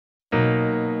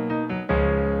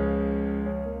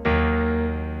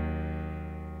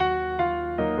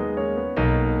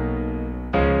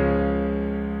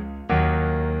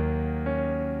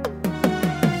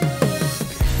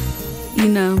You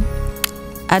know,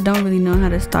 I don't really know how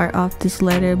to start off this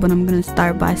letter, but I'm gonna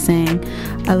start by saying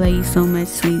I love you so much,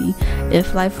 sweetie.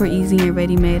 If life were easy and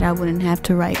ready-made, I wouldn't have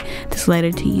to write this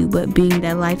letter to you, but being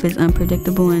that life is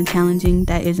unpredictable and challenging,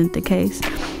 that isn't the case.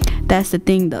 That's the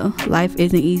thing though, life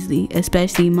isn't easy,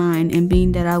 especially mine, and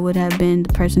being that I would have been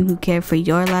the person who cared for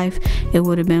your life, it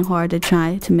would have been hard to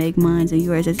try to make mine and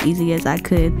yours as easy as I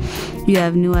could. You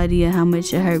have no idea how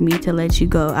much it hurt me to let you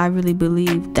go. I really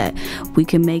believe that we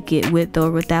can make it with or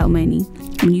without money.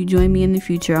 When you join me in the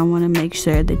future, I want to make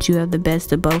sure that you have the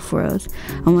best of both worlds.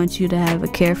 I want you to have a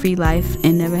carefree life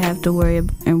and never have to worry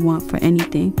and want for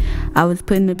anything. I was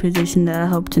put in a position that I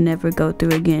hope to never go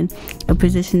through again, a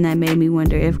position that made me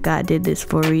wonder if God did this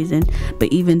for a reason.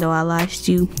 But even though I lost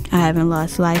you, I haven't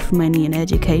lost life, money, and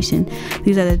education.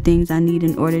 These are the things I need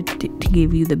in order to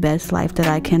give you the best life that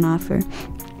I can offer.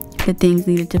 The things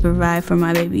needed to provide for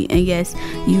my baby. And yes,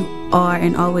 you are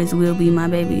and always will be my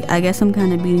baby. I guess I'm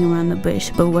kind of beating around the bush,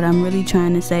 but what I'm really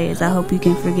trying to say is I hope you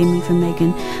can forgive me for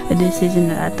making a decision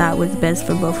that I thought was best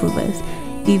for both of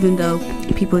us. Even though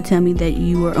people tell me that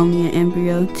you were only an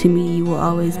embryo, to me you will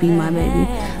always be my baby.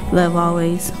 Love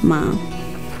always, Mom.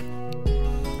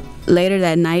 Later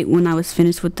that night, when I was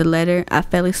finished with the letter, I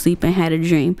fell asleep and had a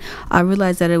dream. I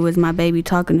realized that it was my baby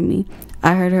talking to me.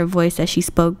 I heard her voice as she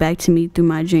spoke back to me through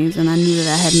my dreams, and I knew that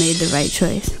I had made the right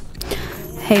choice.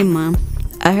 Hey Mom,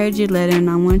 I heard your letter and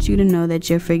I want you to know that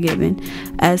you're forgiven.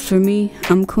 As for me,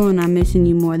 I'm cool and I'm missing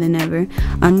you more than ever.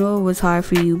 I know it was hard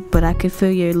for you, but I could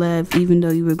feel your love even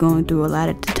though you were going through a lot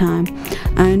at the time.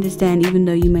 I understand even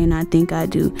though you may not think I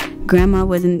do. Grandma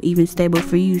wasn't even stable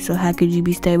for you, so how could you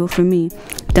be stable for me?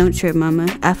 Don't trip, Mama.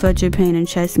 I felt your pain and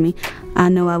trust me, I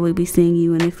know I will be seeing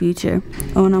you in the future.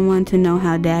 Oh, and I want to know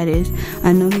how Dad is.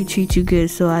 I know he treats you good,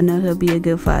 so I know he'll be a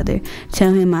good father.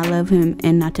 Tell him I love him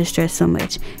and not to stress so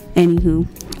much. Anywho,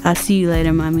 I'll see you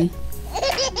later, Mommy.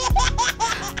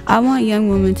 I want young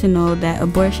women to know that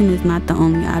abortion is not the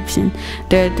only option.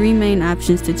 There are 3 main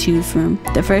options to choose from.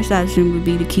 The first option would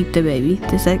be to keep the baby.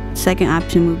 The second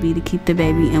option would be to keep the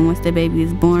baby, and once the baby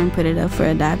is born, put it up for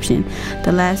adoption.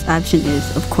 The last option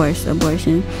is, of course,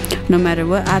 abortion. No matter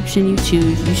what option you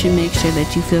choose, you should make sure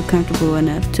that you feel comfortable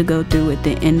enough to go through with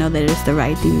it and know that it's the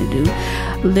right thing to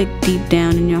do. Look deep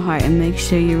down in your heart and make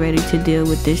sure you're ready to deal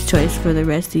with this choice for the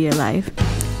rest of your life.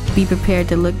 Be prepared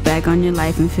to look back on your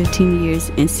life in 15 years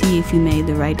and see if you made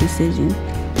the right decision.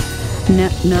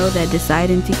 Know that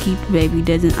deciding to keep the baby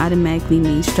doesn't automatically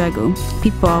mean struggle.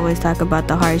 People always talk about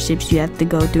the hardships you have to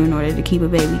go through in order to keep a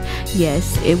baby.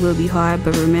 Yes, it will be hard,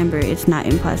 but remember, it's not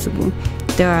impossible.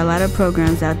 There are a lot of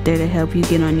programs out there to help you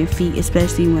get on your feet,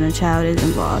 especially when a child is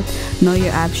involved. Know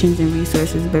your options and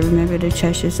resources, but remember to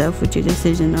trust yourself with your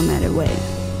decision no matter what.